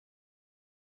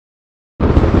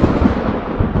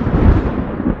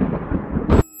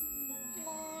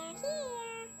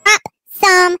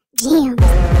Jam.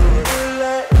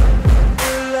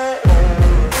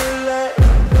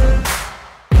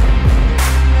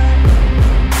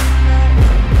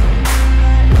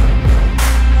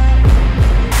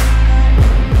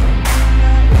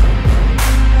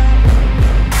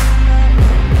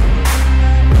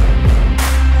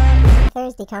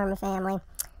 Thursday, Karma family.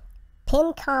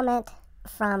 Pinned comment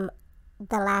from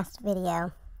the last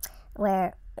video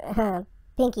where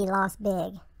Pinky lost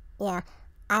big. Yeah,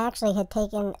 I actually had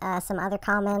taken some other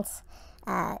comments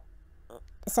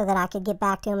so that I could get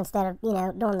back to him instead of, you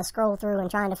know, doing the scroll through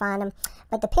and trying to find him.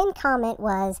 But the pinned comment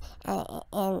was,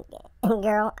 and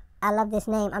girl, I love this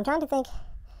name. I'm trying to think.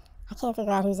 I can't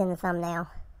figure out who's in the thumbnail.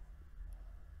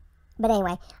 But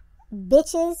anyway,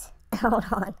 bitches, hold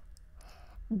on.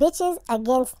 Bitches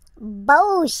against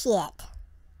bullshit.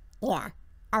 Yeah,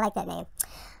 I like that name.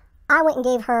 I went and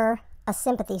gave her a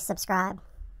sympathy subscribe,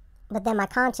 but then my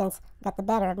conscience got the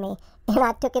better of me, and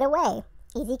I took it away.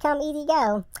 Easy come, easy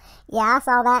go. Yeah, I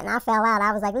saw that, and I fell out.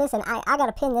 I was like, listen, I got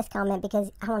to pin this comment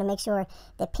because I want to make sure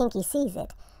that Pinky sees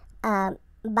it.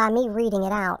 By me reading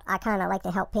it out, I kind of like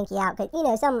to help Pinky out, because, you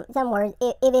know, some words,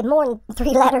 if it's more than 3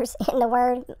 letters in the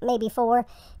word, maybe 4,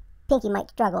 Pinky might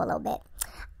struggle a little bit.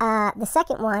 The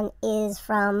second one is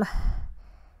from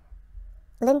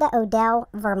Linda Odell,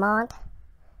 Vermont.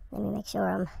 Let me make sure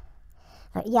I'm...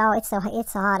 Y'all, it's so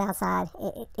hot outside.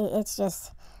 It's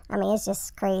just, I mean, it's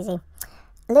just crazy.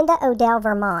 Linda Odell,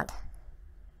 Vermont.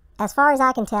 As far as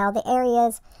I can tell, the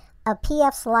areas of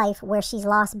PF's life where she's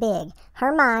lost big.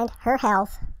 Her mind, her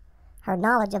health, her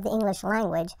knowledge of the English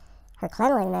language, her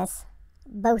cleanliness,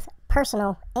 both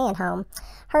personal and home,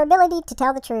 her ability to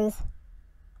tell the truth,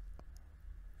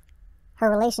 her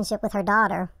relationship with her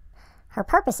daughter, her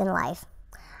purpose in life.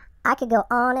 I could go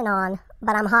on,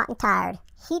 but I'm hot and tired.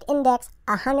 Heat index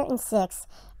 106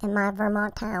 in my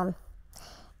Vermont town.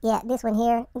 Yeah, this one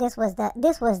here, this was the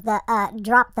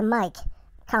drop the mic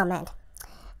comment.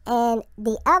 And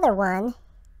the other one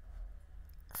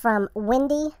from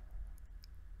Wendy,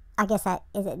 I guess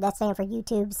that's standing for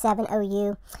YouTube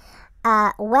 7OU.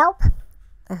 Whelp,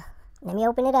 let me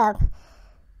open it up.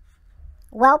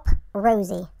 Whelp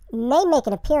Rosie may make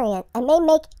an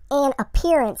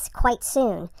appearance quite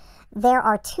soon. There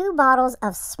are 2 bottles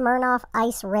of Smirnoff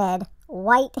Ice Red,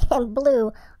 white and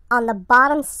blue on the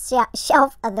bottom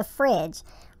shelf of the fridge,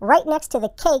 right next to the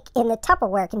cake in the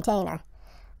Tupperware container.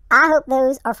 I hope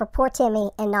those are for poor Timmy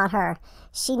and not her.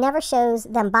 She never shows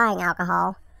them buying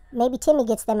alcohol. Maybe Timmy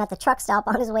gets them at the truck stop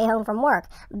on his way home from work.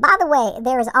 By the way,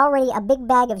 there is already a big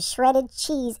bag of shredded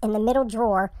cheese in the middle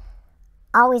drawer.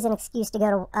 Always an excuse to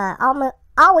go to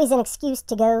always an excuse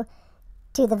to go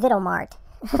to the Vittle Mart.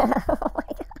 Oh my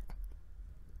God.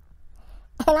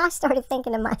 And I started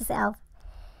thinking to myself,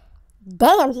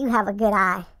 damn, you have a good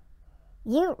eye.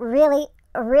 You really,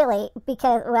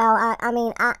 because, well, I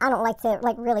mean, I don't like to,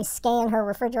 really scan her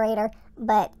refrigerator,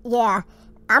 but, yeah,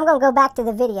 I'm going to go back to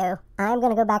the video. I'm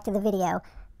going to go back to the video.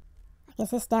 I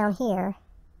guess it's down here.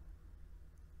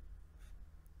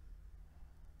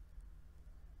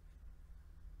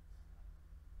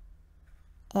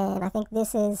 And I think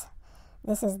this is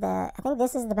the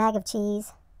bag of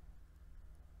cheese.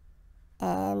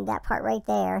 And that part right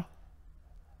there,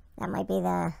 that might be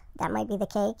the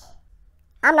cake.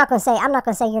 I'm not gonna say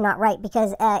you're not right,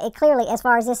 because it clearly, as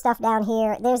far as this stuff down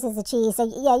here, there's the cheese. So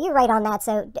yeah, you're right on that.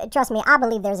 So trust me, I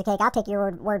believe there's a cake. I'll take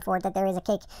your word for it that there is a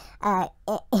cake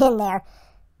in there.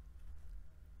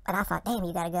 But I thought, damn,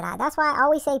 you got a good eye. That's why I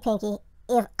always say, Pinky,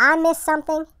 if I miss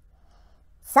something,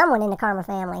 someone in the Karma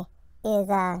family is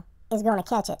going to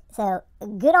catch it. So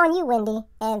good on you, Wendy,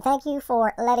 and thank you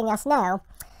for letting us know.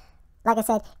 Like I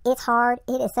said, it's hard.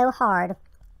 It is so hard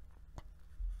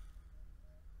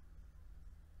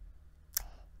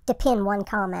to pin one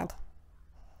comment,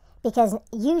 because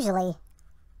usually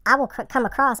I will come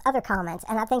across other comments,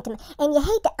 and I think and you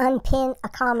hate to unpin a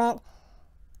comment,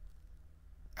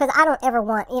 because I don't ever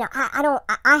want, you know,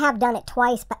 I have done it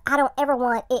twice, but I don't ever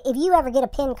want, if you ever get a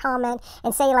pinned comment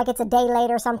and say like it's a day late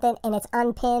or something and it's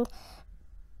unpinned,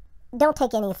 don't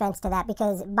take any offense to that,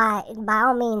 because by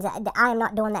all means, I am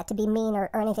not doing that to be mean or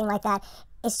anything like that.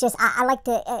 It's just, I like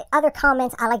to, other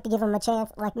comments, I like to give them a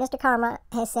chance. Like Mr. Karma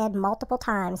has said multiple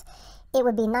times, it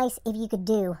would be nice if you could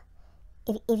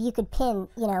if you could pin,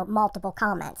 you know, multiple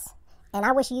comments. And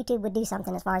I wish YouTube would do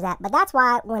something as far as that. But that's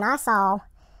why when I saw,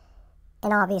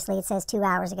 and obviously it says 2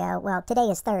 hours ago, well, today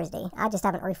is Thursday. I just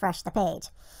haven't refreshed the page.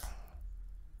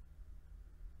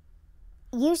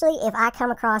 Usually if I come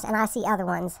across and I see other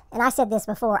ones, and I said this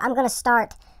before, I'm going to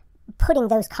start putting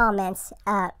those comments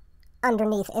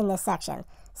underneath in this section.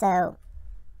 So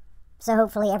So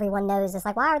hopefully everyone knows. It's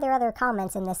like, why are there other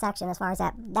comments in this section as far as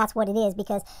that? That's what it is,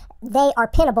 because they are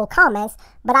pinnable comments,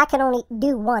 but I can only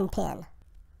do one pin.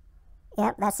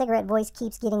 Yep, that cigarette voice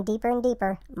keeps getting deeper and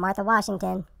deeper. Martha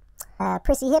Washington.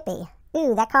 Prissy Hippie.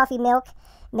 Ooh, that coffee milk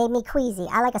made me queasy.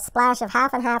 I like a splash of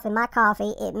half and half in my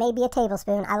coffee. It may be a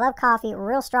tablespoon. I love coffee,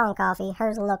 real strong coffee.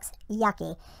 Hers looks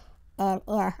yucky. And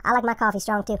yeah, I like my coffee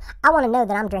strong too. I want to know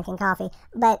that I'm drinking coffee.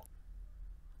 But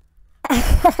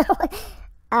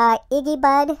Iggy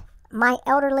Bud, my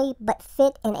elderly but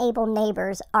fit and able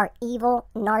neighbors are evil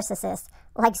narcissists,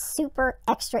 like super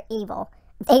extra evil.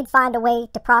 They'd find a way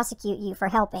to prosecute you for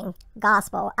helping.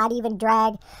 Gospel. I'd even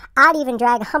drag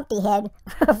Humpty Head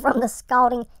from the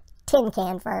scalding tin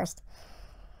can first.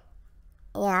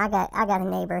 Yeah, I got a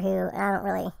neighbor who I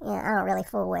don't really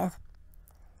fool with.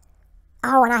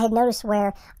 Oh, and I had noticed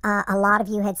where a lot of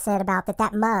you had said about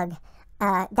that mug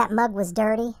was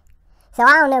dirty. So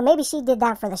I don't know, maybe she did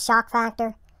that for the shock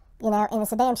factor, and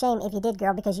it's a damn shame if you did,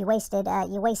 girl, because you wasted a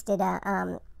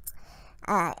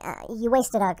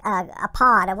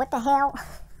pod of, what the hell?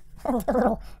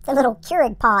 the little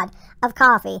Keurig pod of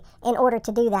coffee in order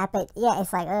to do that. But yeah,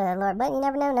 it's like, oh Lord, but you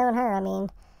never know knowing her. I mean,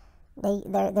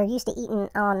 they're used to eating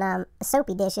on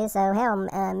soapy dishes, so hell,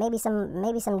 maybe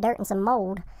some dirt and some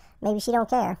mold. Maybe she don't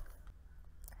care.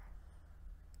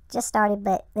 Just started,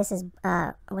 but this is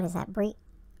what is that?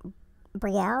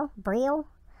 Brielle?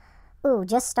 Ooh,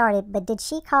 just started, but did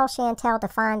she call Chantel to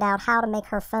find out how to make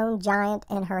her phone giant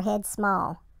and her head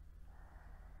small?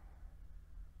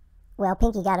 Well,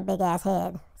 Pinky got a big-ass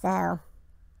head, so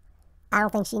I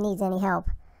don't think she needs any help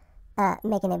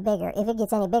making it bigger. If it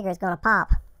gets any bigger, it's going to pop.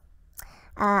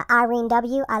 Irene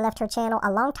W., I left her channel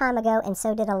a long time ago, and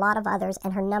so did a lot of others,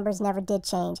 and her numbers never did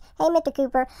change. Hey, Mr.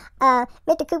 Cooper.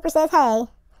 Mr. Cooper says hey.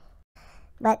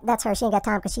 But that's her. She ain't got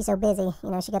time because she's so busy.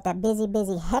 She got that busy,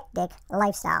 hectic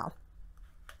lifestyle.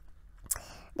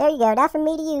 There you go. That from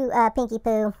me to you, Pinky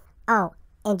Poo. Oh,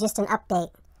 and just an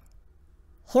update.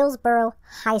 Hillsborough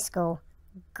High School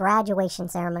graduation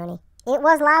ceremony. It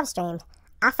was live streamed.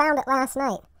 I found it last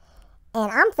night.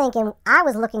 And I'm thinking I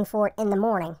was looking for it in the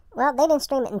morning. Well, they didn't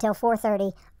stream it until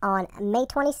 4:30 on May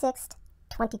 26th,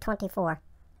 2024.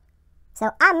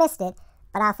 So I missed it.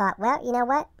 But I thought, well, you know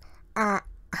what? I'm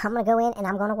going to go in and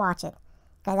I'm going to watch it.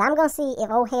 Because I'm going to see if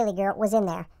old Haley girl was in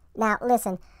there. Now,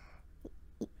 listen.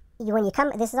 When you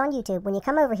come, this is on YouTube. When you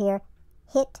come over here,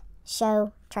 hit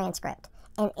show transcript.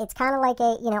 And it's kind of like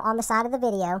on the side of the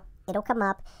video, it'll come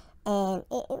up. And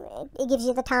it gives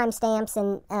you the timestamps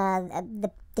and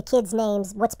the kids'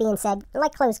 names, what's being said,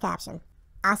 like closed caption.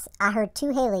 I heard 2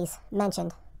 Haleys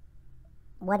mentioned.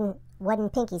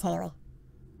 Wasn't Pinky's Haley.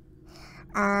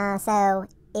 So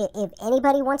if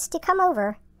anybody wants to come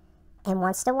over and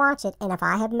wants to watch it, and if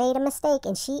I have made a mistake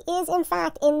and she is in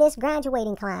fact in this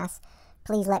graduating class,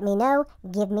 please let me know.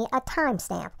 Give me a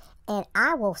timestamp, and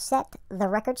I will set the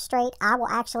record straight. I will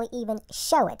actually even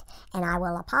show it, and I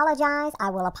will apologize. I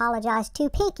will apologize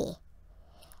to Pinky,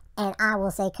 and I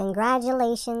will say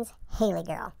congratulations, Haley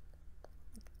girl.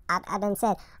 I done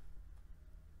said,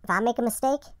 if I make a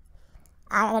mistake,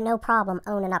 I got no problem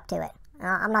owning up to it.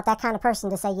 I'm not that kind of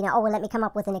person to say, oh, well, let me come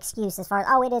up with an excuse as far as,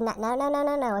 oh, it isn't that.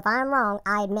 No. If I'm wrong,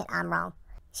 I admit I'm wrong.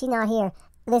 She's not here.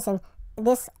 Listen,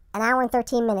 this an hour and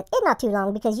 13 minutes. It's not too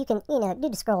long because you can, do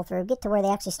the scroll through, get to where they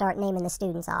actually start naming the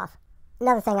students off.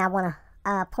 Another thing I want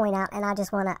to point out, and I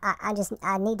just want to,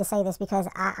 I need to say this because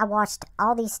I watched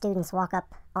all these students walk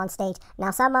up on stage.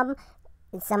 Now, some of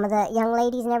the young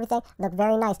ladies and everything look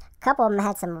very nice. A couple of them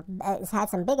had some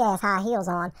big ass high heels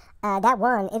on. That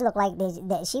one, it looked like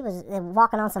she was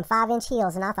walking on some 5-inch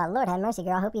heels, and I thought, Lord have mercy,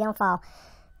 girl, I hope you don't fall.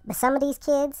 But some of these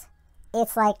kids,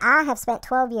 it's like, I have spent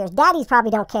 12 years. Daddies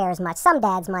probably don't care as much. Some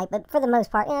dads might, but for the most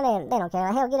part, they don't care.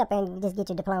 Like, hell, get up there and just get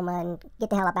your diploma and get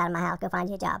the hell up out of my house. Go find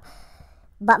you a job.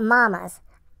 But mamas,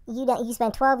 you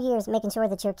spent 12 years making sure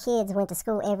that your kids went to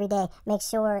school every day.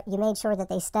 You made sure that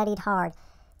they studied hard.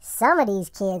 Some of these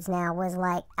kids now was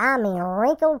like,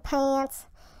 wrinkled pants,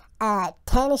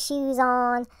 tennis shoes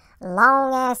on,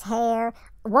 long ass hair.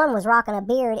 One was rocking a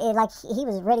beard, like he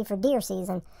was ready for deer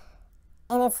season.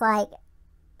 And it's like,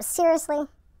 seriously?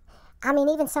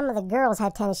 Even some of the girls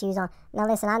had tennis shoes on. Now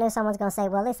listen, I know someone's going to say,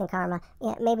 well, listen, Karma,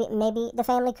 maybe the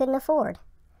family couldn't afford.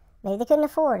 Maybe they couldn't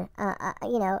afford, a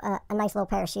nice little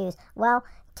pair of shoes. Well,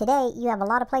 today you have a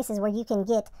lot of places where you can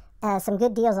get some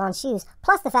good deals on shoes.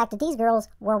 Plus the fact that these girls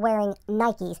were wearing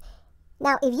Nikes.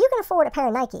 Now, if you can afford a pair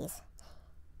of Nikes,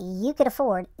 you could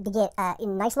afford to get a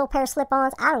nice little pair of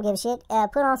slip-ons. I don't give a shit.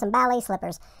 Put on some ballet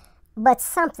slippers. But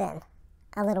something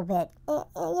a little bit. You're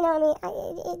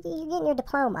getting your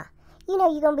diploma. you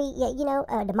know you're gonna be,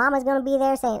 the mama's gonna be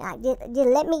there saying, just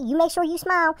let me. You make sure you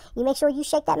smile. You make sure you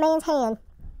shake that man's hand.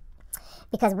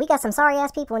 Because we got some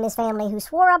sorry-ass people in this family who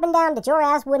swore up and down that your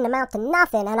ass wouldn't amount to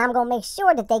nothing, and I'm going to make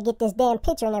sure that they get this damn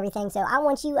picture and everything. So I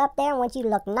want you up there. I want you to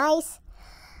look nice.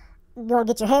 You're going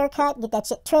to get your hair cut, get that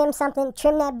shit trimmed,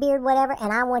 trim that beard, whatever,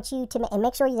 and I want you to and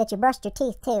make sure that you brushed your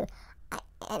teeth, too.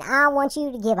 And I want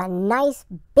you to give a nice,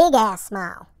 big-ass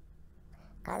smile.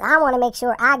 Because I want to make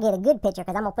sure I get a good picture,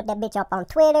 because I'm going to put that bitch up on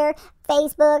Twitter,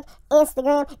 Facebook,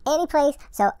 Instagram, any place,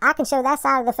 so I can show that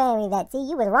side of the family that, see,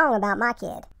 you was wrong about my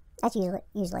kid. That's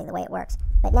usually the way it works.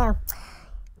 But no,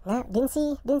 didn't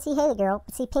see Haley girl.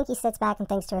 But see, Pinky sits back and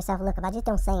thinks to herself, look, if I just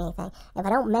don't say anything, if I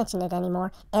don't mention it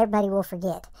anymore, everybody will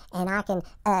forget. And I can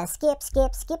skip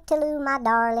to Lou, my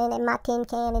darling, and my tin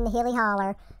can in the hilly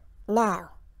holler. No,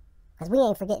 because we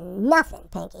ain't forgetting nothing,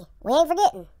 Pinky. We ain't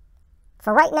forgetting.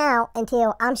 For right now,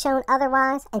 until I'm shown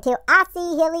otherwise, until I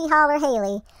see hilly holler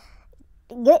Haley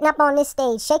getting up on this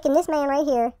stage, shaking this man right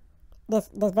here, this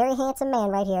very handsome man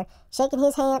right here, shaking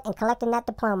his hand and collecting that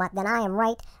diploma, then I am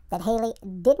right that Haley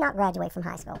did not graduate from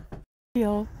high school.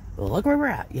 Yo, look where we're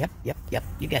at. Yep,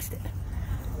 you guessed it.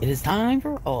 It is time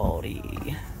for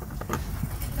Aldi.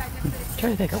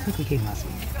 Try to think, I don't think we came last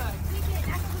week.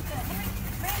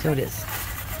 So it is.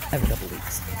 Every couple of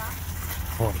weeks.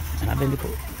 Aldi. And I've been to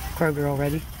Kroger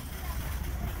already.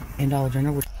 And Dollar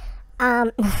General.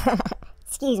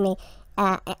 Excuse me.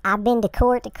 I've been to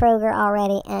Kroger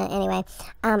already. Anyway,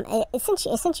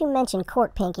 since you mentioned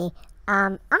court, Pinky,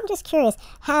 I'm just curious.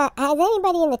 Has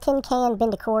anybody in the tin can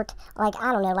been to court? Like,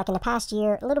 I don't know, like in the past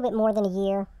year, a little bit more than a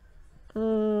year,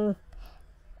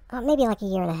 maybe like a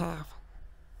year and a half.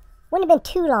 Wouldn't have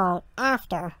been too long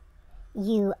after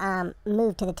you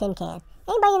moved to the tin can.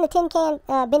 Anybody in the tin can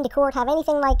been to court? Have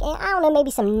anything like, I don't know, maybe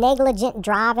some negligent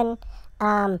driving?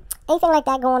 Anything like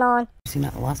that going on? Seen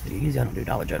that in the last video. Usually I don't do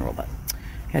Dollar General, but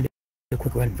I had to do a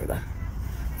quick run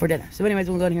for dinner. So anyways,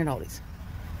 we'll go in here in Aldi's.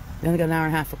 We only got an hour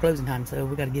and a half for closing time, so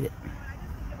we got to get it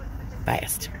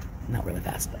fast. Not really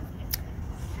fast, but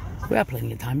we got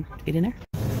plenty of time to get in there.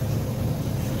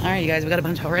 Alright, you guys, we got a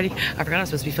bunch already. I forgot I was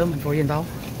supposed to be filming for you and Doll.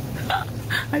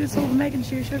 I just told Megan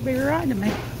she should be riding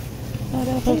me.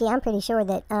 Pinky, I'm pretty sure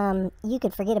that you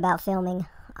could forget about filming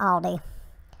Aldi.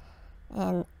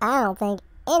 And I don't think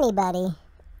anybody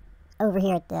over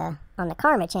here at on the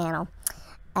Karma channel,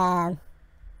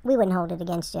 we wouldn't hold it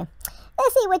against you.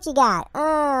 Let's see what you got.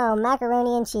 Oh,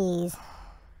 macaroni and cheese.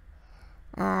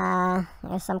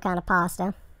 There's some kind of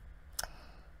pasta.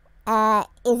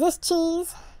 Is this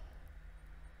cheese?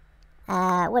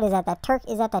 What is that?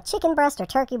 Is that the chicken breast or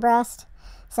turkey breast?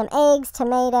 Some eggs,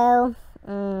 tomato,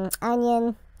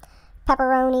 onion,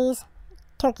 pepperonis,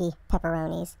 turkey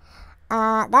pepperonis.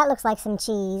 That looks like some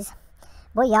cheese.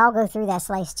 Boy, y'all go through that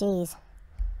sliced cheese.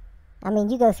 I mean,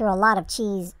 you go through a lot of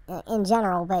cheese in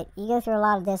general, but you go through a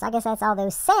lot of this. I guess that's all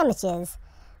those sandwiches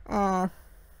that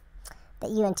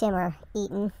you and Tim are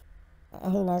eating.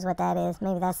 Who knows what that is?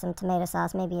 Maybe that's some tomato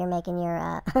sauce. Maybe you're making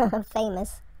your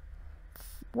famous,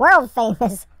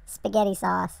 world-famous spaghetti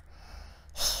sauce.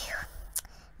 Whew.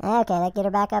 Okay, let's get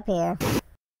her back up here.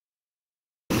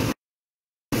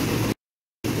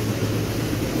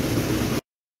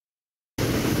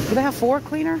 Do they have floor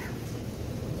cleaner?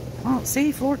 I don't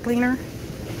see floor cleaner.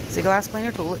 See glass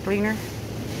cleaner, toilet cleaner.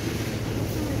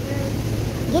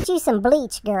 Get you some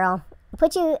bleach, girl.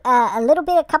 Put you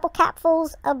a couple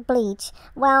capfuls of bleach.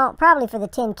 Well, probably for the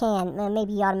tin can.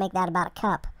 Maybe you ought to make that about a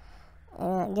cup.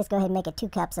 Just go ahead and make it 2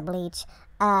 cups of bleach.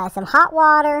 Some hot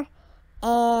water.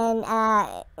 And,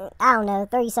 I don't know,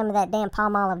 throw you some of that damn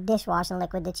palm olive dishwashing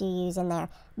liquid that you use in there.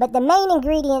 But the main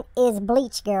ingredient is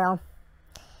bleach, girl.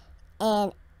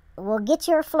 And we'll get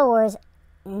your floors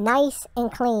nice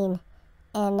and clean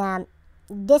and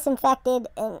disinfected,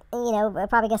 and we'll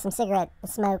probably get some cigarette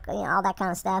smoke, all that kind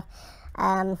of stuff.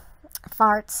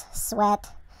 Farts,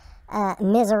 sweat,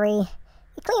 misery.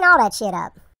 You clean all that shit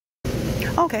up.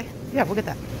 Okay, yeah, we'll get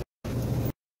that.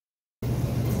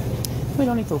 We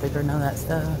don't need toilet paper, none of that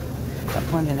stuff. Got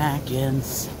plenty of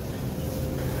napkins.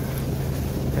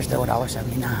 They're still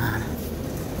 $1.79.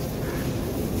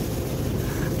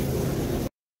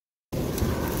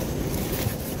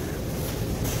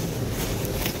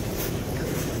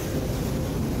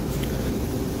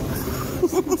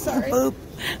 Sorry. Boop.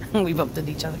 We bumped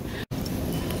into each other.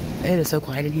 It is so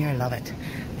quiet in here. I love it.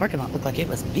 Parking lot looked like it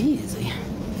was busy,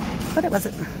 but it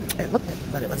wasn't. It looked it,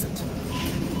 but it wasn't.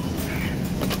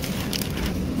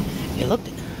 It looked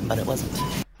it, but it wasn't.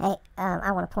 Hey,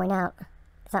 I want to point out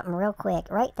something real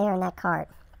quick. Right there in that cart.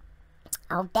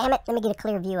 Oh, damn it. Let me get a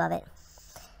clear view of it.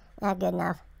 Not good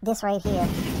enough. This right here.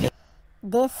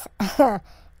 This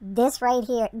this right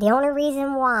here, the only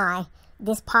reason why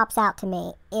this pops out to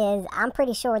me is I'm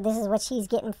pretty sure this is what she's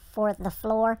getting for the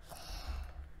floor.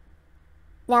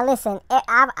 Now listen,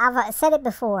 I've said it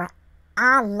before.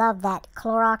 I love that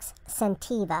Clorox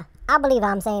Scentiva. I believe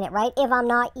I'm saying it right. If I'm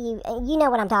not, you know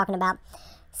what I'm talking about.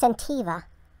 Scentiva,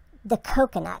 the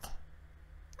coconut.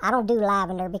 I don't do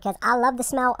lavender because I love the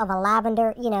smell of a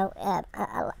lavender,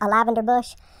 a lavender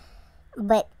bush.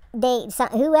 But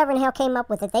whoever in hell came up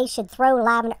with it, they should throw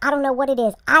lavender. I don't know what it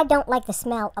is. I don't like the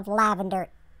smell of lavender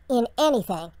in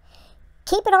anything.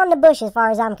 Keep it on the bush as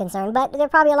far as I'm concerned. But there are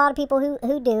probably a lot of people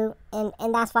who do,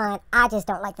 and that's fine. I just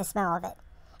don't like the smell of it.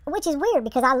 Which is weird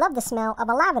because I love the smell of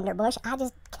a lavender bush. I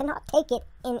just cannot take it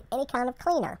in any kind of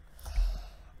cleaner.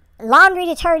 Laundry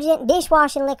detergent,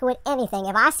 dishwashing liquid, anything.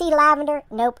 If I see lavender,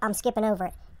 nope, I'm skipping over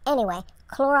it. Anyway,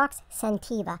 Clorox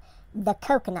Scentiva, the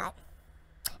coconut.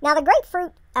 Now the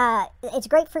grapefruit, it's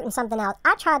grapefruit and something else.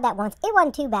 I tried that once. It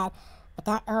wasn't too bad. But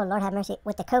that, oh Lord have mercy,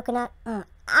 with the coconut,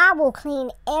 I will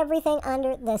clean everything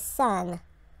under the sun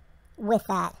with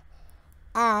that.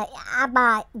 I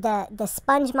buy the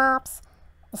sponge mops,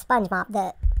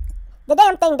 the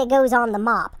damn thing that goes on the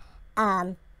mop.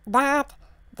 That,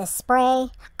 the spray.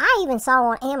 I even saw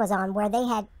on Amazon where they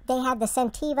had the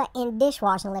Scentiva in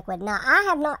dishwashing liquid. Now I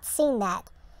have not seen that.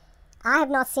 I have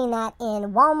not seen that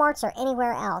in Walmarts or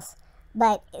anywhere else.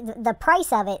 But the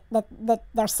price of it, that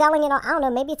they're selling it on, I don't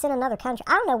know, maybe it's in another country.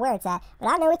 I don't know where it's at, but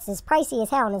I know it's as pricey as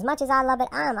hell. And as much as I love it,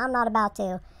 I'm not about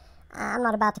to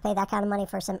pay that kind of money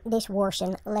for some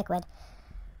dishwashing liquid.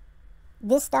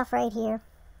 This stuff right here,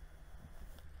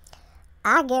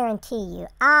 I guarantee you,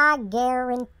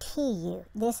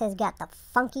 this has got the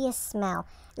funkiest smell.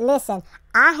 Listen,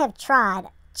 I have tried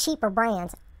cheaper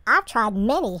brands. I've tried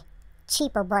many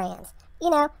cheaper brands. You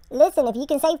know, listen, if you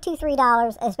can save $2,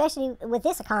 $3, especially with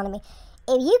this economy,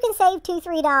 if you can save $2,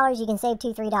 $3, you can save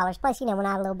 $2, $3. Plus, you know, when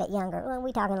I was a little bit younger, well,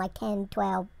 we're talking like 10,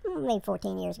 12, maybe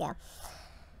 14 years ago,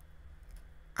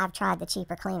 I've tried the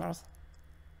cheaper cleaners.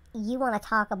 You want to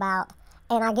talk about,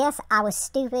 and I guess I was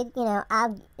stupid, you know,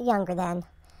 I'm younger then.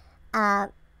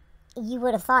 You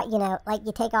would have thought, you know, like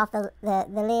you take off the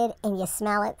lid and you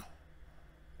smell it.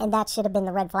 And that should have been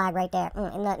the red flag right there.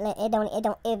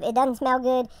 If it doesn't smell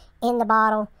good in the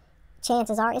bottle,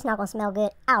 chances are it's not going to smell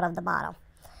good out of the bottle.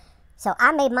 So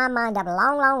I made my mind up a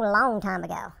long time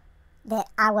ago that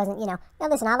I wasn't, you know. Now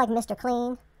listen, I like Mr.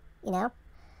 Clean, you know.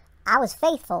 I was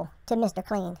faithful to Mr.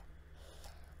 Clean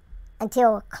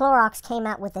until Clorox came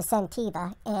out with the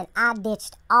Scentiva, and I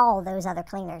ditched all those other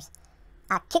cleaners.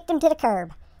 I kicked them to the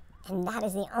curb, and that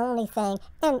is the only thing,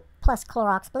 and plus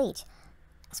Clorox bleach.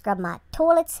 Scrub my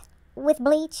toilets with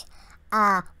bleach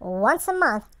once a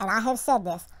month, and I have said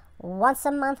this, once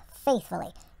a month faithfully.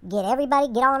 Get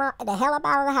on the hell up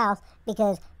out of the house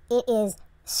because it is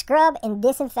scrub and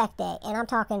disinfect day. And I'm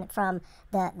talking from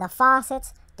the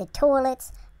faucets, the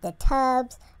toilets, the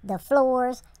tubs, the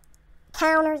floors,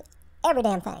 counters, every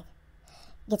damn thing.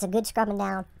 Gets a good scrubbing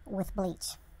down with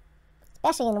bleach.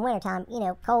 Especially in the wintertime, you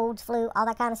know, colds, flu, all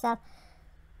that kind of stuff.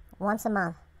 Once a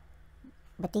month.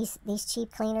 But these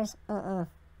cheap cleaners, I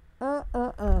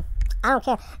don't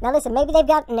care. Now listen, maybe they've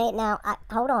got,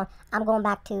 hold on. I'm going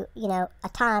back to, you know, a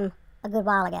good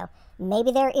while ago.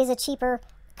 Maybe there is a cheaper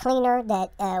cleaner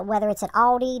that, whether it's at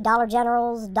Aldi, Dollar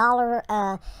Generals,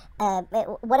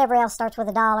 whatever else starts with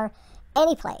 $1,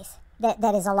 any place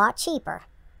that is a lot cheaper.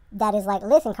 That is like,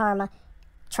 listen, Karma,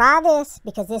 try this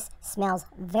because this smells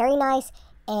very nice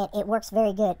and it works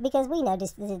very good. Because we know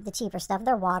this, the cheaper stuff,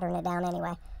 they're watering it down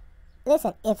anyway.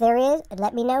 Listen, if there is,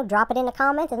 let me know. Drop it in the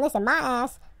comments. And listen, my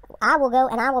ass, I will go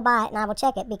and I will buy it and I will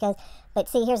check it because, but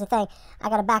see, here's the thing. I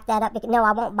got to back that up. Because, no,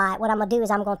 I won't buy it. What I'm going to do is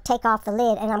I'm going to take off the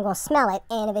lid and I'm going to smell it.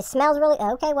 And if it smells really,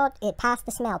 okay, well, it passed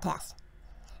the smell test.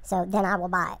 So then I will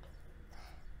buy it.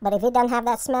 But if it doesn't have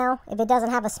that smell, if it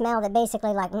doesn't have a smell that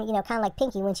basically like, you know, kind of like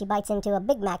Pinky when she bites into a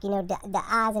Big Mac, you know, the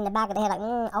eyes in the back of the head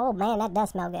like, oh man, that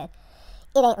does smell good.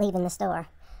 It ain't leaving the store.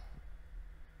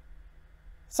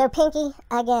 So Pinky,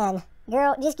 again,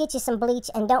 girl, just get you some bleach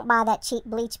and don't buy that cheap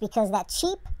bleach because that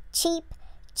cheap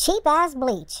ass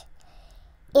bleach,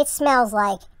 it smells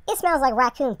like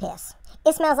raccoon piss.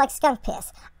 It smells like skunk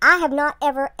piss. I have not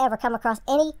ever come across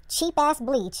any cheap ass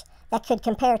bleach that could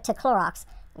compare to Clorox.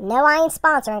 No, I ain't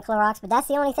sponsoring Clorox, but that's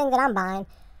the only thing that I'm buying.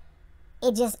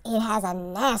 It has a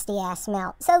nasty ass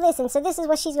smell. So listen, so this is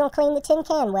what she's gonna clean the tin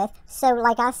can with. So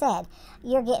like I said,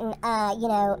 you're getting, you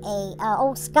know, a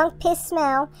old skunk piss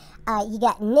smell. You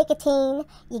got nicotine,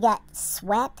 you got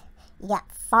sweat, you got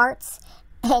farts,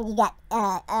 and you got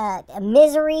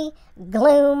misery,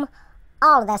 gloom,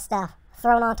 all of that stuff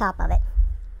thrown on top of it.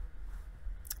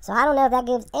 So I don't know if that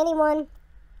gives anyone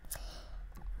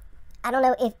I don't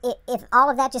know if all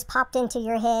of that just popped into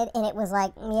your head and it was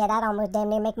like, yeah, that almost damn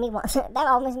near make me want that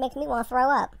almost makes me want to throw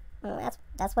up.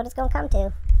 That's what it's gonna come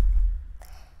to.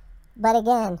 But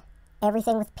again,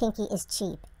 everything with Pinky is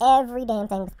cheap. Every damn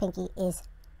thing with Pinky is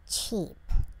cheap.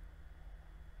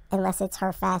 Unless it's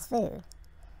her fast food.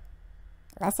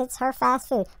 Unless it's her fast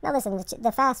food. Now listen,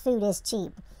 the fast food is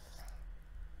cheap.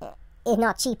 It's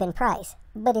not cheap in price,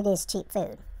 but it is cheap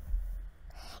food.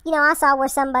 You know, I saw where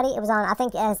somebody, it was on, I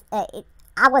think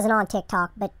I wasn't on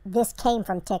TikTok, but this came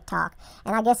from TikTok.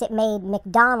 And I guess it made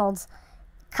McDonald's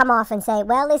come off and say,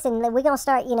 well, listen, we're going to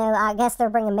start, you know, I guess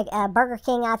they're bringing, Burger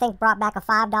King, I think, brought back a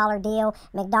 $5 deal.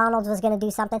 McDonald's was going to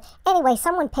do something. Anyway,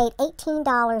 someone paid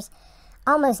 $18,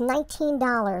 almost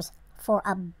 $19 for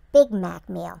a Big Mac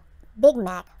meal. Big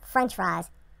Mac, French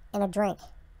fries, and a drink.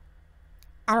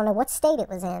 I don't know what state it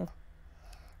was in.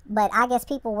 But I guess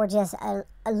people were just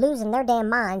losing their damn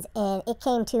minds, and it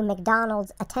came to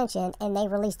McDonald's attention, and they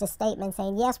released a statement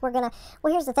saying, yes, we're going to,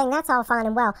 well, here's the thing, that's all fine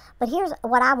and well, but here's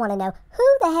what I want to know.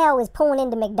 Who the hell is pulling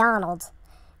into McDonald's?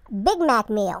 Big Mac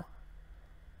meal,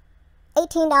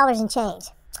 $18 and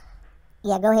change.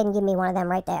 Yeah, go ahead and give me one of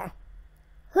them right there.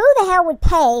 Who the hell would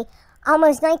pay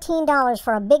almost $19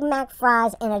 for a Big Mac,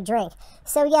 fries, and a drink?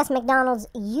 So, yes, McDonald's,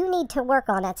 you need to work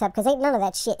on that stuff, because ain't none of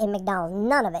that shit in McDonald's,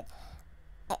 none of it.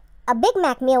 A Big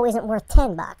Mac meal isn't worth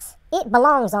 $10. It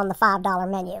belongs on the $5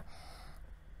 menu.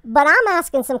 But I'm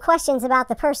asking some questions about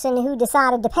the person who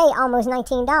decided to pay almost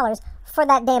 $19 for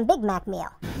that damn Big Mac meal.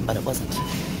 But it wasn't.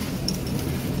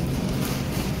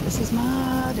 This is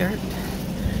my dirt.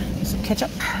 Some ketchup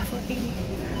for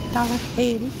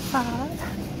 $80.85.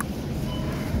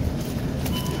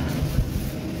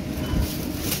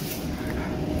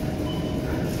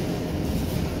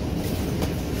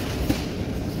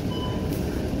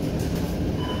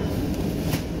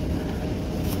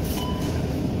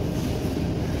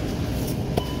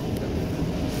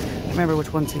 Remember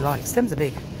which ones he likes. Tim's a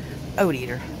big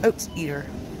oats eater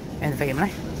in the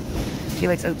family. He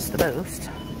likes oats the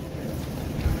most.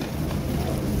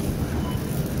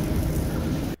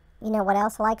 You know what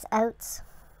else likes oats?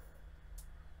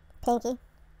 Pinky?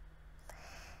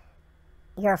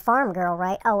 You're a farm girl,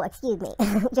 right? Oh, excuse me.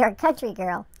 You're a country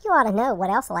girl. You ought to know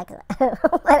what else likes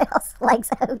what else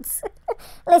likes oats.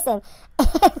 Listen,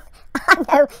 I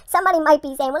know somebody might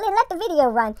be saying, well, then let the video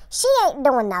run. She ain't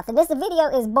doing nothing. This video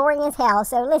is boring as hell.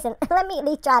 So listen, let me at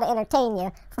least try to entertain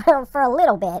you for a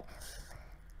little bit.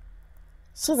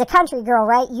 She's a country girl,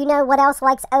 right? You know what else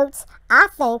likes oats? I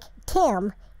think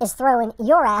Tim is throwing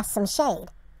your ass some shade.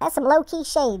 That's some low-key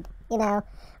shade, you know.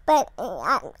 But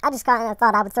I just kind of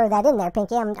thought I would throw that in there,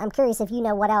 Pinky. I'm curious if you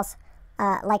know what else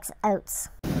likes oats.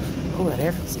 Oh, that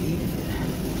air feels good.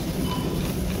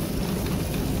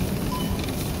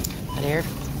 That air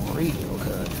feels real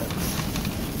good, folks.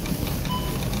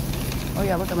 Oh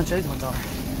yeah, look how much those ones are.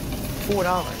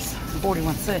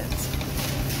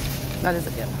 $4.41. That is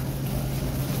a deal.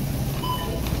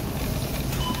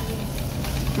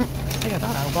 They got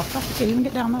that aisle blocked off. You can't even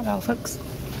get down that aisle, folks.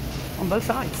 On both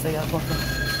sides, they got blocked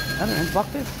off. The other end's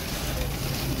blocked too.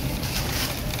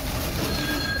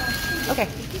 Okay.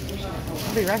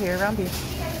 I'll be right here, around here.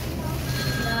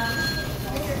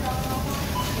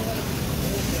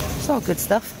 It's all good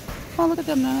stuff. Oh, look at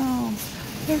them now.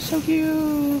 They're so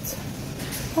cute.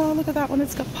 Oh, look at that one.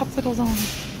 It's got popsicles on.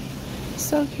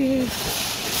 So cute.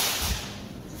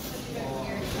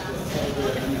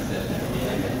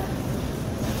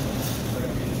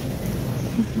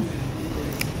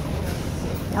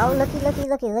 Oh,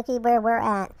 looky where we're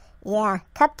at. Yeah,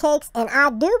 cupcakes, and I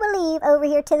do believe over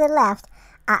here to the left,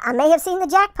 I may have seen the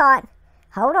jackpot.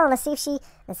 Hold on, let's see if she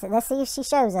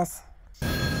shows us.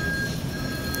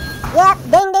 Yep,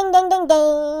 ding, ding, ding, ding,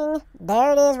 ding.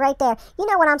 There it is right there. You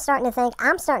know what I'm starting to think?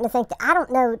 I'm starting to think that, I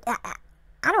don't know,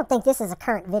 I don't think this is a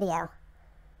current video.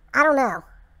 I don't know.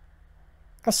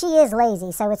 Because she is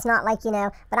lazy, so it's not like, you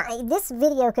know, but this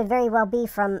video could very well be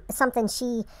from something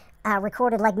she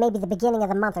recorded like maybe the beginning of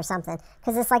the month or something,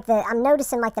 because it's like I'm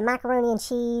noticing like the macaroni and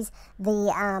cheese,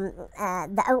 the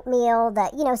oatmeal,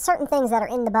 you know, certain things that are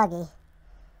in the buggy.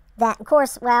 That, of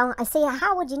course, well, I see,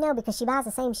 how would you know? Because she buys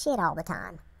the same shit all the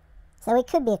time. So it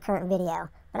could be a current video.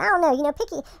 But I don't know, you know,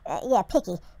 Pinky,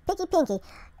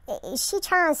 she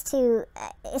tries to,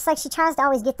 it's like she tries to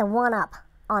always get the one-up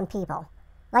on people.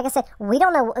 Like I said, we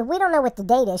don't know what the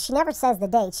date is. She never says the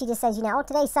date. She just says, you know, oh,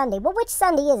 today's Sunday. Well, which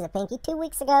Sunday is it, Pinky? 2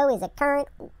 weeks ago? Is it current?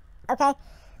 Okay.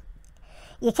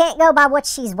 You can't go by what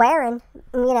she's wearing.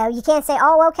 You know, you can't say,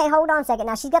 oh, okay, hold on a second.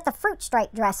 Now, she's got the fruit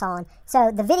stripe dress on.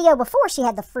 So, the video before she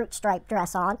had the fruit stripe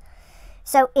dress on.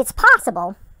 So, it's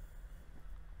possible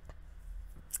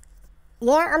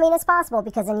Yeah, I mean, it's possible,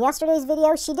 because in yesterday's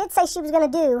video, she did say she was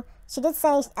going to she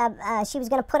was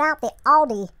going to put out the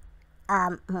Aldi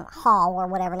haul, or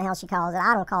whatever the hell she calls it.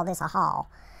 I don't call this a haul.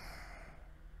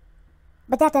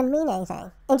 But that doesn't mean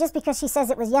anything. And just because she says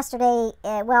it was yesterday,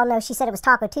 well, no, she said it was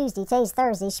Taco Tuesday. Today's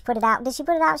Thursday. She put it out. Did she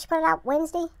put it out? She put it out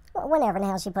Wednesday? Well, whenever the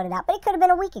hell she put it out. But it could have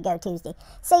been a week ago Tuesday.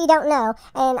 So you don't know.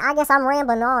 And I guess I'm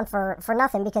rambling on for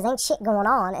nothing, because ain't shit going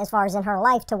on as far as in her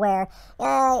life to where,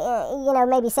 you know,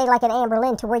 maybe say like an Amber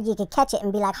Lynn, to where you could catch it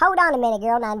and be like, hold on a minute,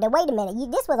 girl. Now, wait a minute.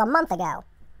 This was a month ago.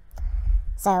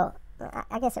 So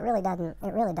I guess it really doesn't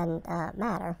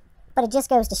matter. But it just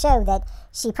goes to show that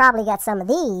she probably got some of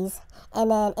these. And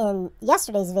then in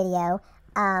yesterday's video,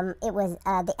 it was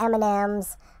the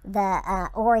M&Ms, the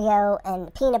Oreo,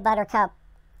 and peanut butter cup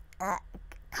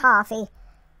coffee.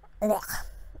 Ugh.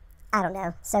 I don't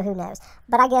know, so who knows.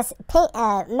 But I guess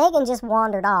Megan just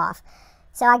wandered off.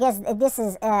 So I guess this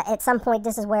is, at some point,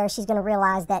 this is where she's going to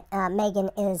realize that Megan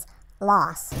is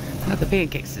lost. Not the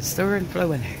pancakes, it's stir and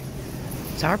flow in there.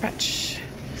 Sour Patch.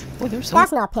 Oh, there's some.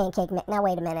 That's not pancake mix. Now,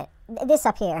 wait a minute. This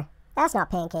up here, that's not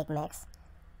pancake mix.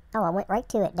 Oh, I went right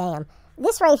to it, damn.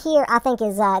 This right here, I think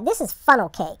is, this is funnel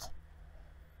cake.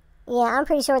 Yeah, I'm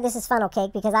pretty sure this is funnel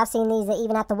cake, because I've seen these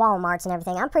even at the Walmarts and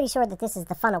everything. I'm pretty sure that this is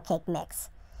the funnel cake mix,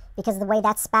 because of the way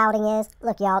that spouting is.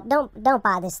 Look, y'all, don't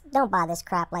buy this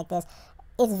crap like this.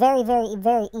 It's very, very,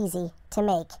 very easy to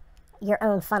make your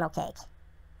own funnel cake.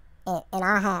 And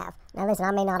I have. Now, listen,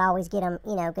 I may not always get them,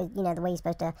 you know, because, you know, the way you're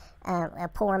supposed to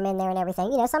pour them in there and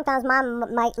everything. You know, sometimes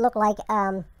mine might look like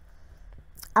a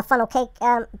funnel cake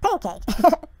pancake.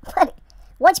 But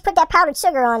once you put that powdered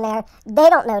sugar on there, they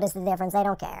don't notice the difference. They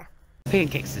don't care.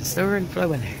 Pancakes that stir and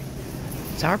flow in there.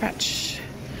 Sour Patch.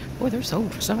 Boy, they're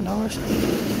sold for $7.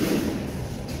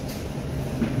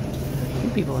 You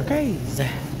people are crazy.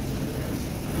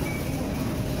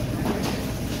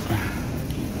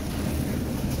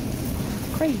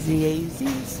 Crazy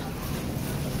Azies.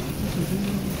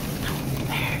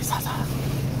 There's salsa.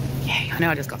 Yay, I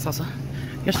know I just got salsa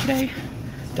yesterday,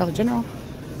 Dollar General,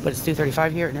 but it's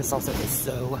 $2.35 here, and this salsa is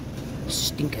so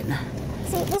stinking.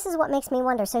 See, this is what makes me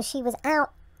wonder. So she was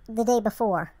out the day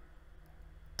before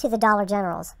to the Dollar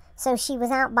Generals. So she was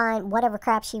out buying whatever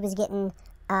crap she was getting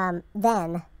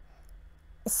then.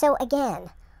 So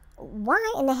again,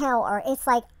 why in the hell it's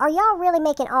like, are y'all really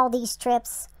making all these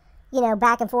trips, you know,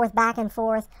 back and forth,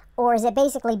 or has it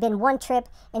basically been one trip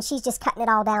and she's just cutting it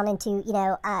all down into, you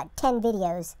know, 10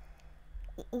 videos?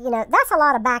 You know, that's a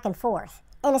lot of back and forth.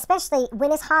 And especially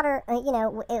when it's hotter, you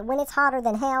know, when it's hotter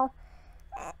than hell.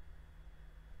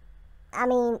 I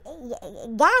mean,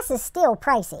 gas is still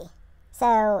pricey. So,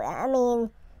 I mean,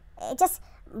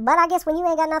 but I guess when you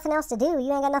ain't got nothing else to do,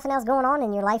 you ain't got nothing else going on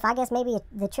in your life, I guess maybe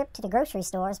the trip to the grocery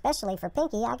store, especially for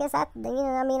Pinky, I guess that, you know,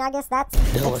 I mean, I guess that's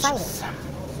delicious. Exciting.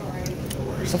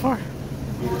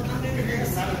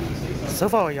 So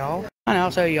far, y'all. And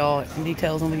I'll show y'all in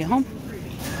details when we get home.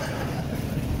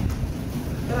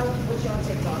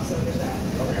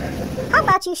 How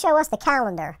about you show us the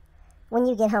calendar when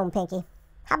you get home, Pinky?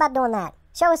 How about doing that?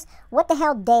 Show us what the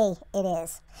hell day it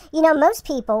is. You know, most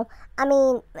people, I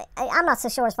mean, I'm not so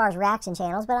sure as far as reaction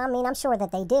channels, but I mean, I'm sure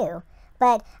that they do.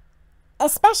 But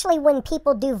especially when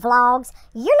people do vlogs,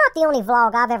 you're not the only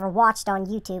vlog I've ever watched on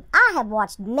YouTube. I have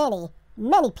watched many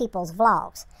people's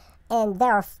vlogs, and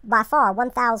they're by far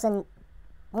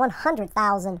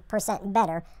 100,000%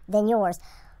 better than yours.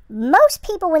 Most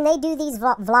people, when they do these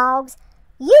vlogs,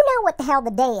 you know what the hell the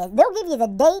day is. They'll give you the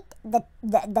date, the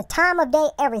time of day,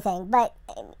 everything. But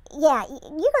yeah, you're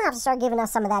gonna have to start giving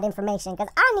us some of that information, because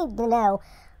I need to know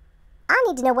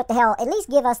what the hell. At least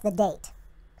give us the date.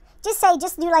 Just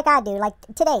do like I do. Like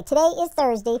today. Today is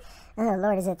Thursday. Oh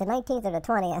Lord, is it the 19th or the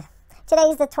 20th? Today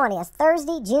is the 20th.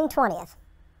 Thursday, June 20th.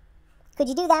 Could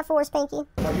you do that for us, Pinky?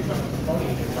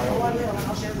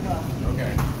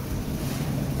 Okay.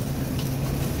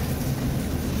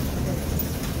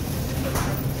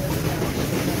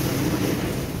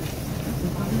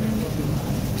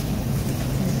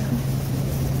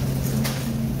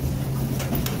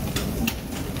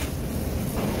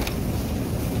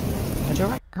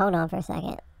 Hold on for a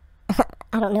second.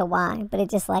 I don't know why, but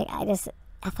it just like, I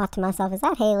thought to myself, is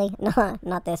that Haley? No,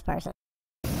 not this person.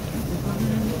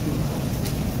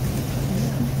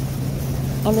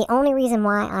 And the only reason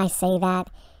why I say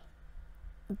that,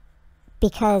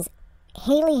 because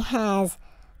Haley has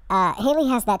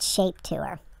that shape to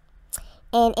her.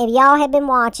 And if y'all have been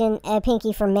watching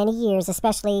Pinky for many years,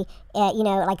 especially, you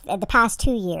know, like the past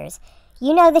 2 years,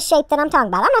 you know the shape that I'm talking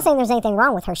about. I'm not saying there's anything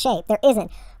wrong with her shape. There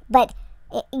isn't. But,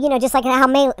 you know, just like how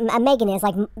Megan is,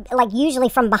 like usually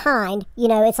from behind, you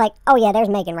know, it's like, oh yeah, there's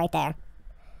Megan right there.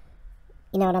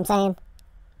 You know what I'm saying?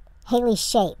 Haley's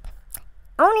shape.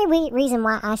 Only reason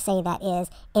why I say that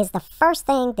is the first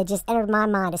thing that just entered my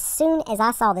mind as soon as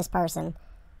I saw this person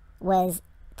was,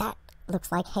 that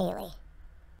looks like Haley.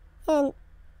 And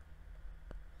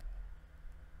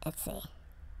let's see.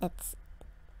 Let's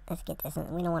get this.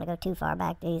 We don't want to go too far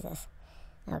back. Jesus.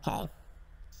 Okay.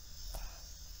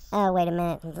 Oh, wait a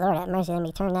minute. Lord have mercy. Let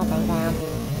me turn that thing down.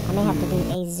 I may have to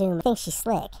do a zoom. I think she's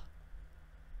slick.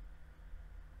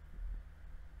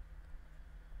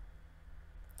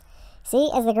 See,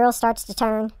 as the girl starts to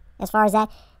turn, as far as that,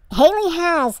 Haley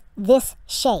has this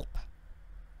shape.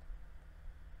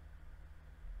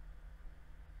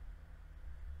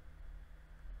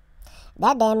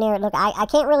 That damn near look. I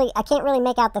can't really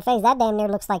make out the face. That damn near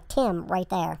looks like Tim right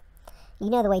there. You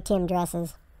know the way Tim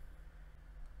dresses.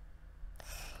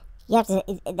 You have to.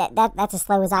 That's as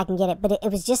slow as I can get it. But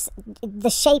it was just the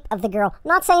shape of the girl.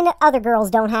 Not saying that other girls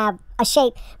don't have a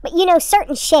shape, but you know,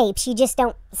 certain shapes you just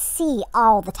don't see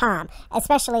all the time.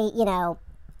 Especially, you know.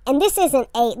 And this isn't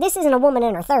a woman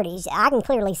in her 30s. I can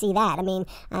clearly see that. I mean,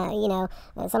 you know,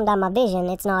 sometimes my vision,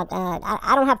 it's not,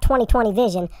 I don't have 20/20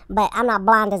 vision, but I'm not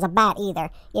blind as a bat either,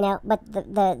 you know. But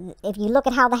if you look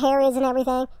at how the hair is and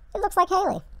everything, it looks like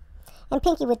Haley. And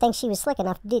Pinky would think she was slick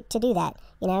enough to do that.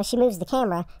 You know, she moves the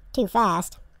camera too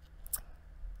fast.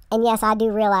 And yes, I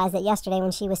do realize that yesterday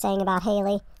when she was saying about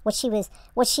Haley, what she was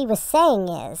saying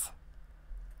is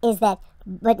that,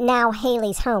 but now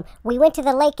Haley's home. We went to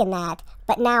the lake in that,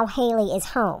 but now Haley is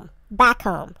home. Back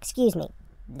home. Excuse me.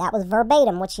 That was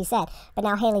verbatim what she said. But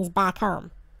now Haley's back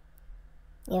home.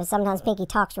 You know, sometimes Pinky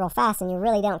talks real fast and you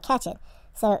really don't catch it.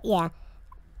 So, yeah.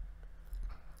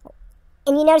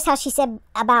 And you notice how she said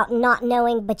about not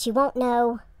knowing, but you won't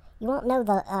know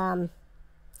the,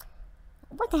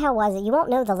 what the hell was it? You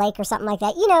won't know the lake or something like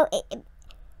that. You know,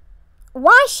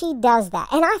 why she does that.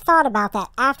 And I thought about that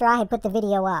after I had put the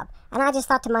video up. And I just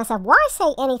thought to myself, why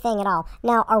say anything at all?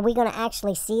 Now, are we going to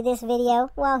actually see this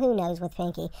video? Well, who knows with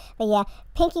Pinky. But yeah,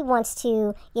 Pinky wants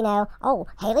to, you know, oh,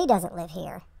 Haley doesn't live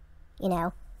here. You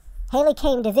know, Haley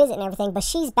came to visit and everything, but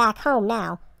she's back home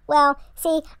now. Well,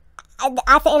 see,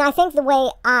 I think the way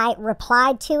I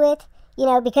replied to it, you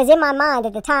know, because in my mind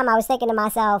at the time I was thinking to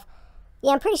myself,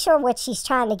 yeah, I'm pretty sure what she's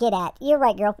trying to get at. You're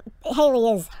right, girl.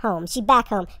 Haley is home. She back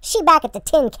home. She back at the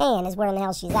tin can is where in the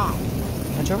hell she's at.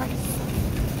 That's all right.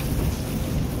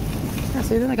 Yeah,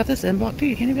 see, then I got this end block too.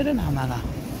 You can't even get in on that now.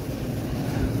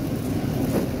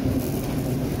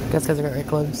 Guess because they're very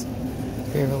close.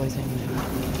 Very really thing.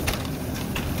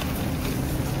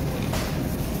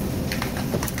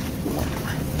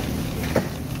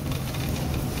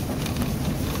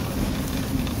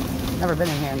 Never been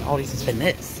in here and Aldi's has been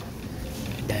this.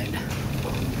 Dude.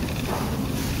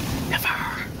 Never.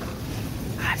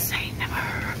 I say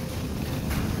never.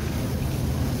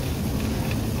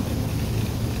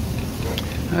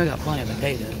 We got plenty of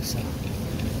potatoes, so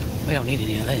we don't need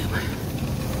any of them.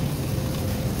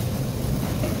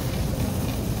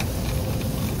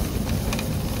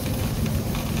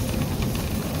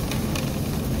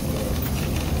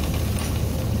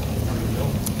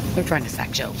 They're trying to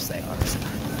stack shelves, they are. So.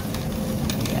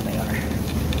 Yeah, they are.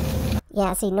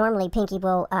 Yeah, see, normally Pinky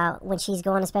will, when she's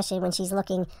going, especially when she's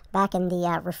looking back in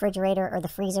the refrigerator or the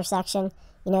freezer section,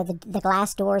 you know, the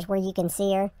glass doors where you can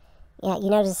see her. Yeah,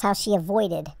 you notice how she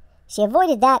avoided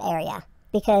that area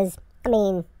because, I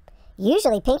mean,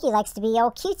 usually Pinky likes to be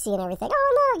all cutesy and everything.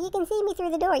 Oh, no, you can see me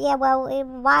through the door. Yeah, well,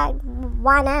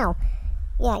 why now?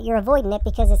 Yeah, you're avoiding it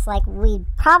because it's like we'd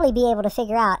probably be able to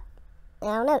figure out, I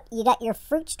don't know, you got your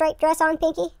fruit stripe dress on,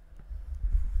 Pinky?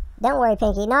 Don't worry,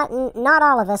 Pinky, not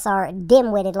all of us are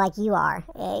dim-witted like you are.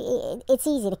 It's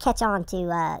easy to catch on to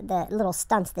the little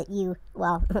stunts that you,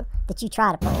 well, that you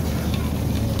try to pull.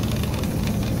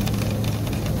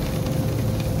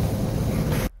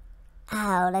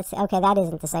 Oh, that's okay. That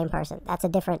isn't the same person. That's a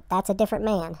different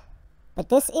man. But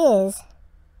this is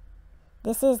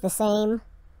the same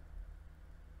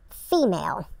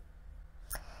female.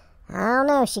 I don't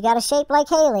know. She got a shape like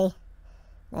Haley.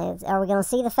 Are we gonna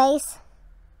see the face?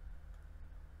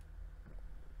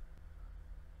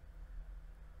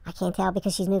 I can't tell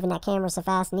because she's moving that camera so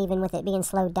fast, and even with it being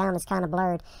slowed down, it's kind of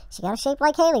blurred. She got a shape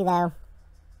like Haley, though.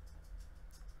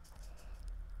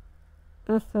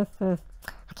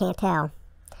 I can't tell.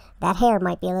 That hair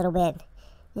might be a little bit...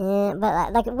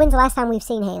 but, like, when's the last time we've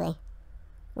seen Haley?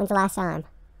 When's the last time?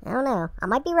 I don't know. I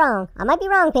might be wrong. I might be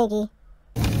wrong, Pinky.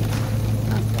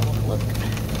 Look.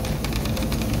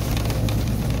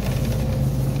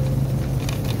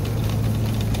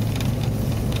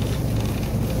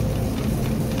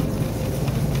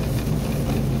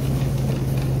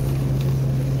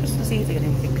 Just to see if they got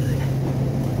anything good.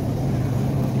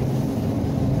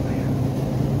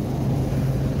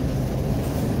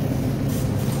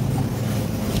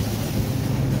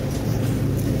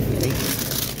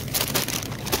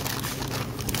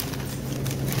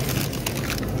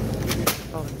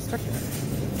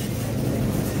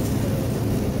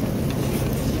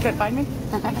 couldn't find me?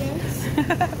 I guess.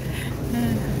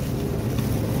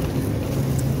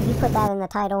 You put that in the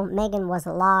title. Megan was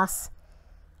lost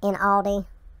in Aldi.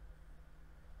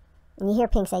 And you hear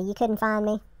Pink say, you couldn't find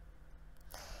me?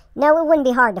 No, it wouldn't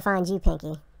be hard to find you,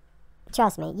 Pinky.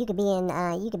 Trust me, you could be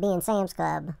in Sam's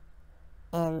Club,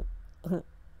 and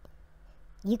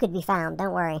you could be found.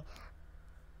 Don't worry.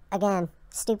 Again,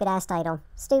 stupid ass title.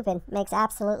 Stupid makes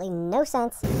absolutely no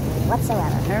sense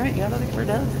whatsoever. All right, y'all, I think we're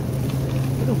done.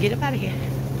 We're gonna get up out of here.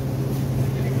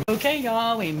 Okay,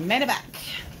 y'all, we made it back.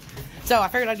 So I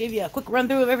figured I'd give you a quick run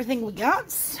through of everything we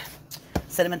got.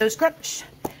 Cinnamon Toast Crunch.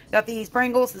 Got these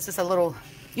Pringles. This is a little,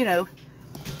 you know,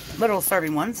 little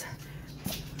serving ones.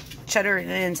 Cheddar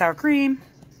and sour cream,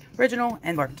 original,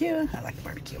 and barbecue. I like the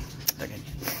barbecue. They're good.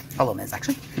 All of them is,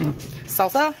 actually.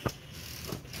 Salsa,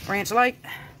 ranch light,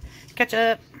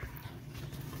 ketchup,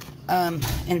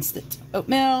 instant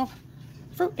oatmeal,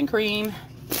 fruit and cream,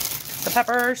 the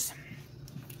peppers,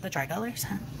 the tricolors,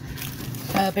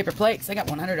 paper plates. They got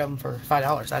 100 of them for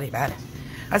 $5. That ain't bad.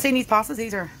 I've seen these pastas.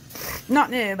 These are not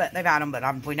new, but they've had them,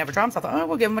 but we never tried them, so I thought, oh,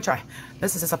 we'll give them a try.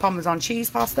 This is just a Parmesan cheese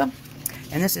pasta.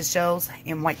 And this is shells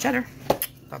in white cheddar.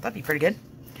 Thought that'd be pretty good.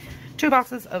 2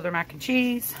 boxes of their mac and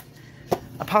cheese.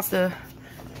 A pasta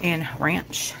and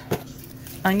ranch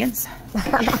onions.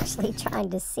 I'm actually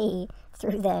trying to see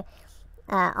through the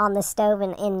on the stove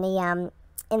and in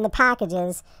the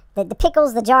packages, the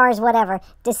pickles, the jars, whatever,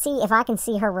 to see if I can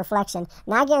see her reflection.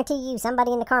 And I guarantee you,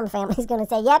 somebody in the Karma family is going to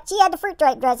say, "Yep, she had the fruit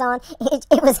stripe dress on.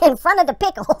 It was in front of the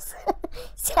pickles."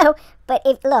 So, but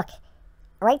if look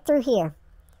right through here.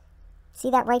 See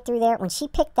that right through there? When she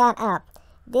picked that up,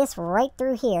 this right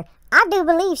through here, I do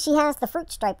believe she has the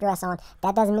fruit stripe dress on.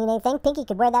 That doesn't mean anything. Pinky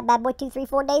could wear that bad boy 2, 3,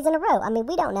 4 days in a row. I mean,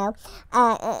 we don't know.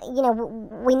 You know,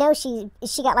 we know she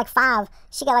got like 5.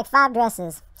 She got like 5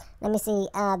 dresses. Let me see.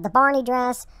 The Barney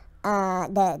dress,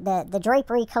 the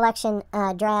drapery collection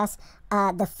dress,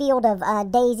 the Field of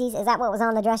Daisies. Is that what was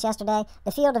on the dress yesterday?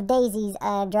 The Field of Daisies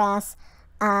dress,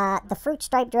 the fruit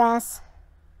stripe dress,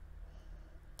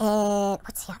 and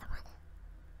what's the other one?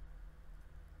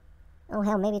 Oh,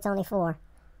 hell, maybe it's only 4.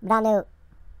 But I know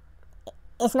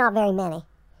it's not very many.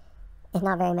 It's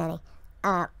not very many.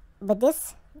 But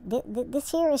this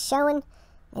here is showing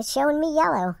me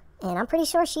yellow. And I'm pretty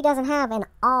sure she doesn't have an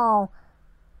all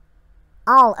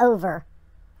over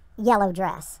yellow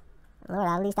dress. Lord,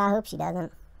 at least I hope she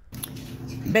doesn't.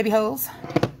 Baby holes.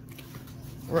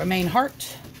 Romaine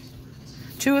heart.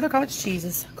 2 other cottage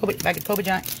cheeses. Bag of Kobe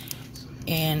Jack.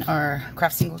 And our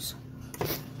Kraft singles.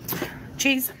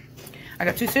 Cheese. I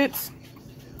got 2 soups,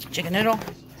 chicken noodle,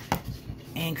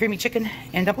 and creamy chicken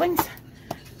and dumplings,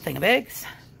 thing of eggs,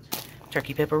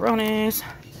 turkey pepperonis.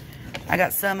 I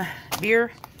got some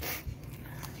beer,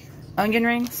 onion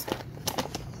rings,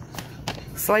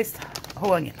 sliced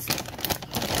whole onions,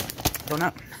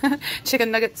 donut, chicken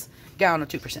nuggets, gallon of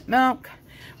 2% milk,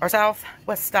 our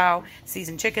Southwest style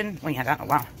seasoned chicken. We ain't had that in a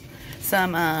while.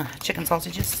 Some chicken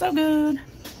sausages, so good.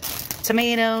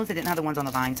 Tomatoes. They didn't have the ones on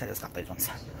the vine, so I just got those ones.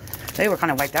 They were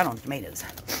kind of wiped out on the tomatoes.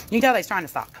 You can tell they're trying to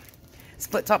stock.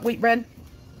 Split top wheat bread.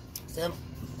 Some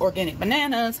organic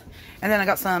bananas. And then I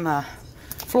got some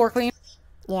floor clean.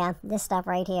 Yeah, this stuff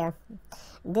right here.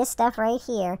 This stuff right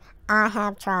here, I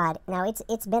have tried. Now,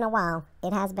 it's been a while.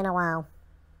 It has been a while.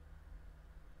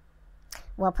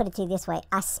 Well, put it to you this way.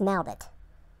 I smelled it.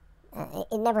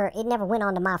 It never went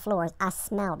onto my floors. I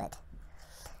smelled it.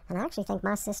 And I actually think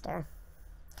my sister...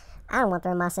 I don't want to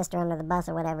throw my sister under the bus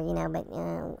or whatever, you know, but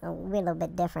we're a little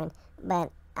bit different.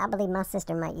 But I believe my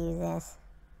sister might use this.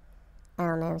 I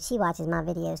don't know. She watches my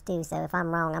videos too, so if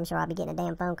I'm wrong, I'm sure I'll be getting a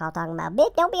damn phone call talking about,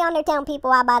 "Bitch, don't be on there telling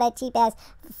people I buy that cheap ass,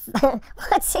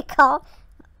 what's it called?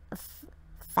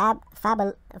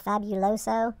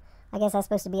 Fabuloso? I guess that's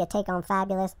supposed to be a take on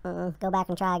Fabulous. Go back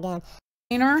and try again.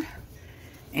 Cleaner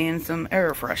and some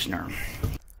air freshener.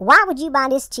 Why would you buy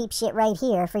this cheap shit right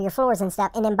here for your floors and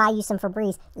stuff and then buy you some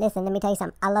Febreze? Listen, let me tell you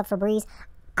something. I love Febreze.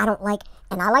 I like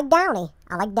Downy.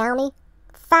 I like Downy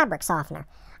fabric softener.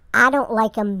 I don't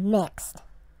like them mixed.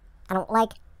 I don't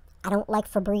like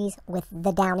Febreze with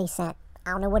the Downy scent. I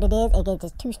don't know what it is. It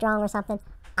gets too strong or something.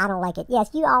 I don't like it.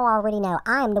 Yes, you all already know.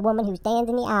 I am the woman who stands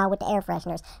in the aisle with the air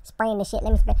fresheners, spraying the shit.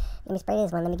 Let me spray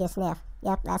this one. Let me get a sniff.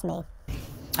 Yep, that's me.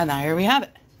 And now here we have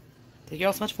it. Thank you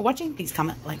all so much for watching. Please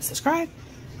comment, like, subscribe.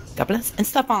 God bless, and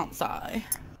step on side.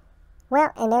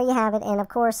 Well, and there you have it. And of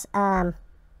course, 2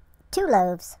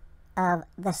 loaves of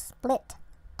the split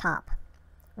top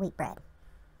wheat bread.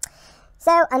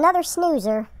 So another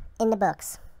snoozer in the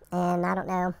books. And I don't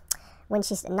know when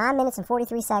she's 9 minutes and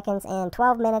 43 seconds and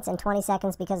 12 minutes and 20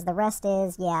 seconds, because the rest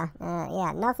is, nothing.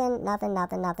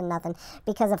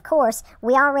 Because, of course,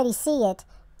 we already see it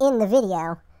in the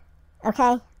video,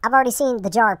 okay? I've already seen the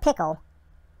jar of pickles,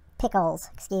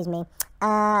 excuse me,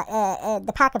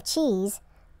 the pack of cheese,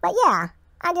 but yeah,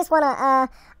 I just want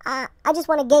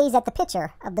to gaze at the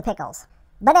picture of the pickles.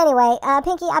 But anyway,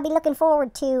 Pinky, I'll be looking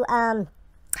forward to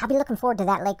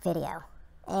that lake video.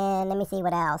 And let me see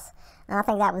what else. I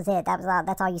think that was it.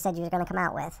 That's all you said you were going to come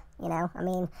out with. You know, I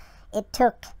mean, it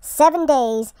took 7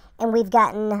 days, and we've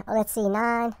gotten, let's see,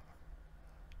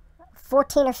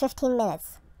 14 or 15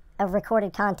 minutes of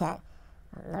recorded content.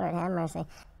 Lord have mercy.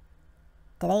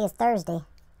 Today is Thursday.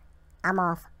 I'm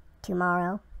off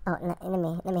tomorrow. Oh,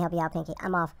 let me help you out, Pinky.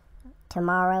 I'm off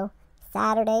tomorrow,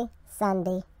 Saturday,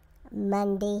 Sunday,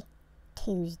 Monday,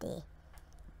 Tuesday.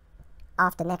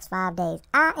 Off the next 5 days.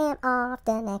 I am off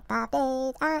the next 5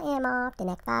 days. I am off the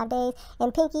next 5 days.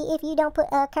 And Pinky, if you don't put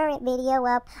a current video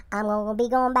up, I'm going to be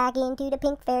going back into the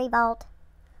Pink Fairy Vault.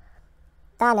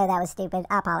 I know that was stupid.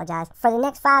 I apologize. For the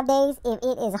next 5 days, if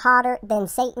it is hotter than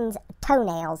Satan's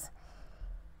toenails,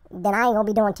 then I ain't going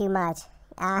to be doing too much.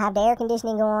 I'll have the air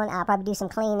conditioning going. I'll probably do some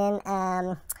cleaning.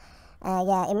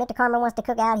 Yeah, if Mr. Carmen wants to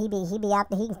cook out, he be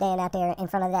out there. He can stand out there in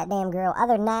front of that damn grill.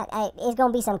 Other than that, it's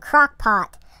going to be some crock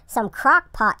pot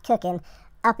cooking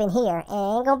up in here.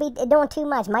 And ain't going to be doing too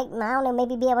much. I don't know,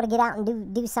 maybe be able to get out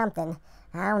and do something.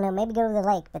 I don't know, maybe go to the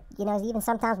lake. But, you know, even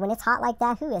sometimes when it's hot like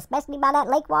that, especially by that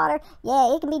lake water,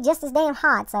 yeah, it can be just as damn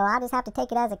hot. So I just have to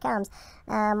take it as it comes.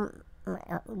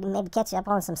 Maybe catch up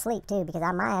on some sleep, too, because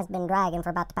my ass been dragging for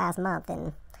about the past month.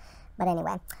 But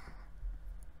anyway.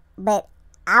 But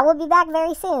I will be back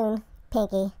very soon,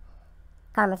 Pinky,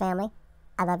 Karma family.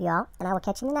 I love you all, and I will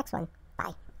catch you in the next one.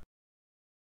 Bye.